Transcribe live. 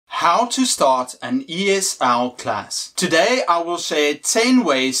How to start an ESL class. Today I will share 10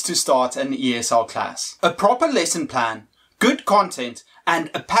 ways to start an ESL class. A proper lesson plan, good content,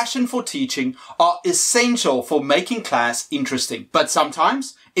 and a passion for teaching are essential for making class interesting. But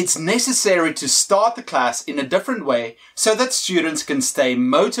sometimes it's necessary to start the class in a different way so that students can stay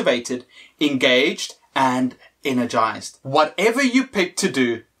motivated, engaged, and energized. Whatever you pick to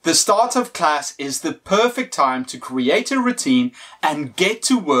do, the start of class is the perfect time to create a routine and get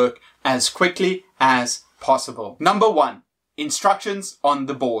to work as quickly as possible. Number 1, instructions on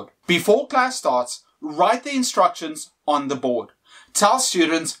the board. Before class starts, write the instructions on the board. Tell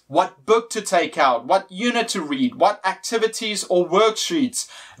students what book to take out, what unit to read, what activities or worksheets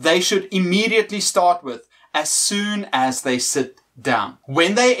they should immediately start with as soon as they sit down.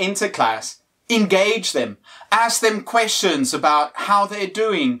 When they enter class, engage them. Ask them questions about how they're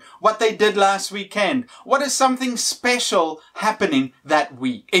doing, what they did last weekend, what is something special happening that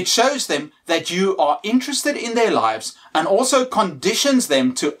week. It shows them that you are interested in their lives and also conditions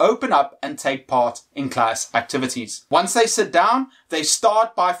them to open up and take part in class activities. Once they sit down, they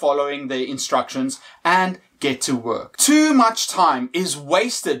start by following the instructions and get to work. Too much time is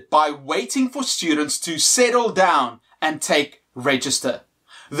wasted by waiting for students to settle down and take register.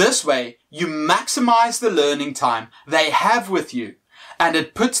 This way, you maximize the learning time they have with you, and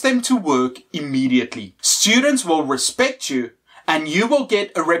it puts them to work immediately. Students will respect you, and you will get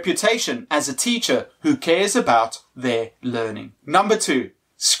a reputation as a teacher who cares about their learning. Number 2,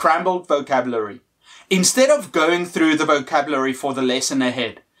 scrambled vocabulary. Instead of going through the vocabulary for the lesson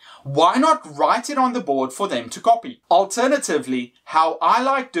ahead, why not write it on the board for them to copy? Alternatively, how I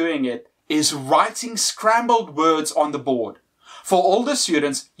like doing it is writing scrambled words on the board. For older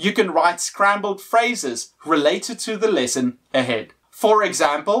students, you can write scrambled phrases related to the lesson ahead. For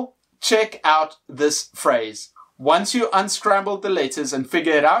example, check out this phrase. Once you unscramble the letters and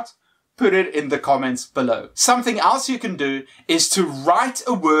figure it out, put it in the comments below. Something else you can do is to write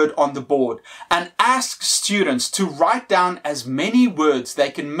a word on the board and ask students to write down as many words they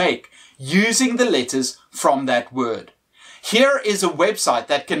can make using the letters from that word. Here is a website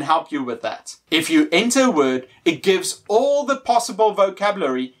that can help you with that. If you enter a word, it gives all the possible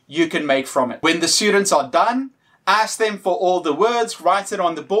vocabulary you can make from it. When the students are done, ask them for all the words, write it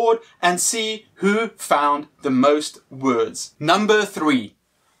on the board, and see who found the most words. Number 3,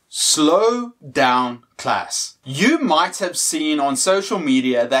 slow down class. You might have seen on social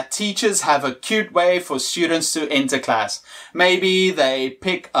media that teachers have a cute way for students to enter class. Maybe they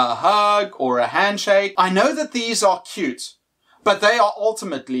pick a hug or a handshake. I know that these are cute, but they are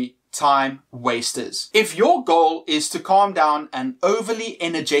ultimately time wasters. If your goal is to calm down an overly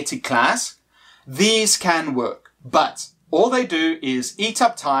energetic class, these can work. But all they do is eat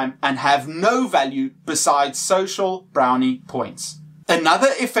up time and have no value besides social brownie points. Another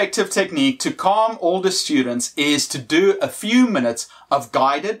effective technique to calm older students is to do a few minutes of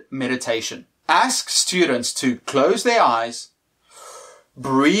guided meditation. Ask students to close their eyes,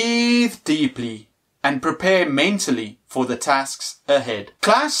 breathe deeply, and prepare mentally for the tasks ahead.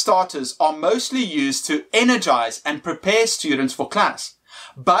 Class starters are mostly used to energize and prepare students for class.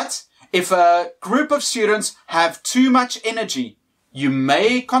 But if a group of students have too much energy, you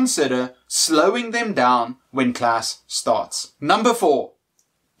may consider slowing them down when class starts. Number 4,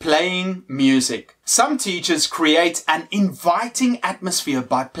 playing music. Some teachers create an inviting atmosphere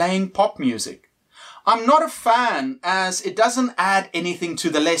by playing pop music. I'm not a fan as it doesn't add anything to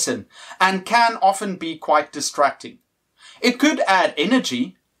the lesson and can often be quite distracting. It could add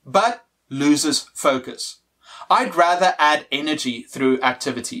energy, but loses focus. I'd rather add energy through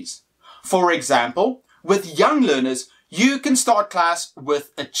activities. For example, with young learners, you can start class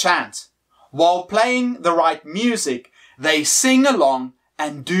with a chant. While playing the right music, they sing along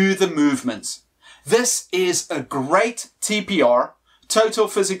and do the movements. This is a great TPR, total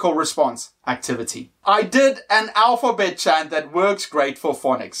physical response activity. I did an alphabet chant that works great for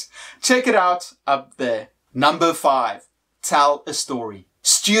phonics. Check it out up there. Number 5, tell a story.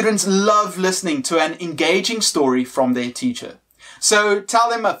 Students love listening to an engaging story from their teacher. So tell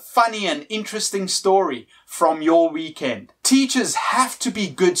them a funny and interesting story from your weekend. Teachers have to be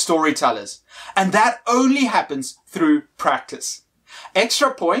good storytellers, and that only happens through practice.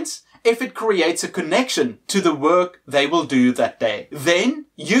 Extra points if it creates a connection to the work they will do that day. Then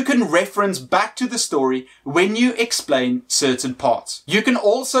you can reference back to the story when you explain certain parts. You can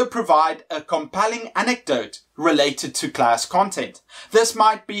also provide a compelling anecdote related to class content. This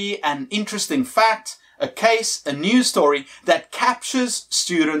might be an interesting fact, a case, a news story that captures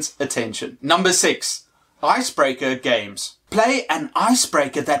students' attention. Number 6, Icebreaker Games. Play an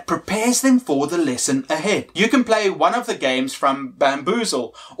icebreaker that prepares them for the lesson ahead. You can play one of the games from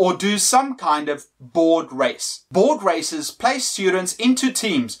Bamboozle or do some kind of board race. Board races place students into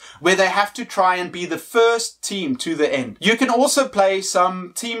teams where they have to try and be the first team to the end. You can also play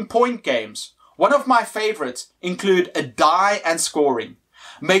some team point games. One of my favorites include a die and scoring.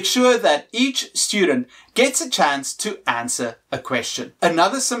 Make sure that each student gets a chance to answer a question.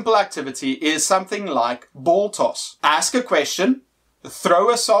 Another simple activity is something like ball toss. Ask a question,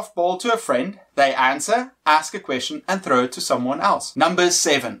 throw a softball to a friend, they answer, ask a question, and throw it to someone else. Number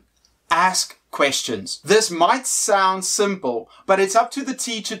 7, ask questions. This might sound simple, but it's up to the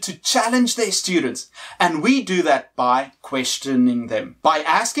teacher to challenge their students. And we do that by questioning them. By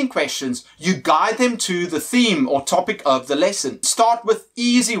asking questions, you guide them to the theme or topic of the lesson. Start with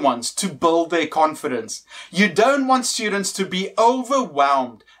easy ones to build their confidence. You don't want students to be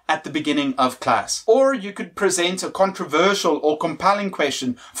overwhelmed at the beginning of class. Or you could present a controversial or compelling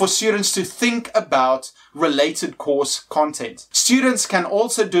question for students to think about related course content. Students can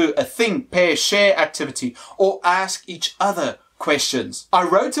also do a think, pair, share activity or ask each other questions. I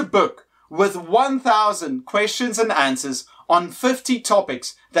wrote a book with 1,000 questions and answers on 50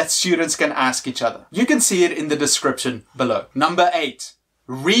 topics that students can ask each other. You can see it in the description below. Number 8.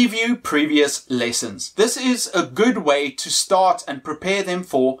 Review previous lessons. This is a good way to start and prepare them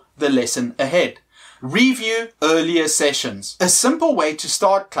for the lesson ahead. Review earlier sessions. A simple way to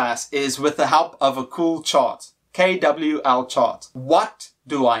start class is with the help of a cool chart. KWL chart. What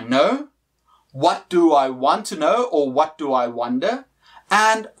do I know? What do I want to know, or what do I wonder?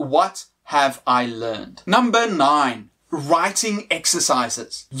 And what have I learned? Number 9. Writing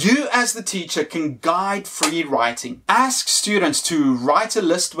exercises. You as the teacher can guide free writing. Ask students to write a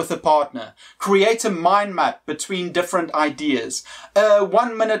list with a partner, create a mind map between different ideas, a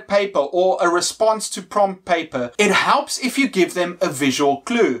 1-minute paper or a response to prompt paper. It helps if you give them a visual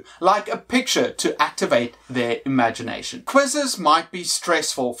clue, like a picture, to activate their imagination. Quizzes might be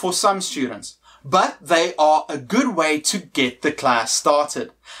stressful for some students, but they are a good way to get the class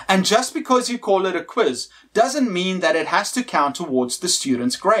started. And just because you call it a quiz doesn't mean that it has to count towards the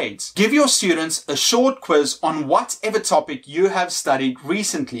students' grades. Give your students a short quiz on whatever topic you have studied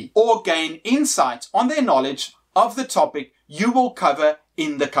recently, or gain insight on their knowledge of the topic you will cover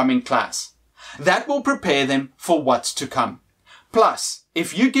in the coming class. That will prepare them for what's to come. Plus,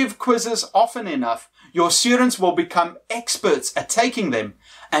 if you give quizzes often enough, your students will become experts at taking them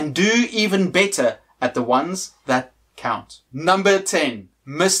and do even better at the ones that count. Number 10.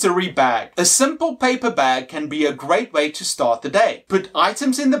 Mystery bag. A simple paper bag can be a great way to start the day. Put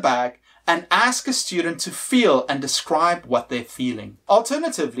items in the bag and ask a student to feel and describe what they're feeling.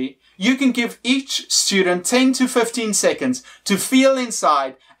 Alternatively, you can give each student 10 to 15 seconds to feel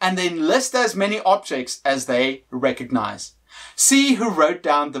inside and then list as many objects as they recognize. See who wrote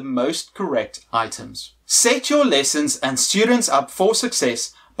down the most correct items. Set your lessons and students up for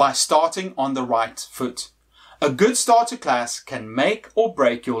success by starting on the right foot. A good start to class can make or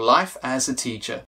break your life as a teacher.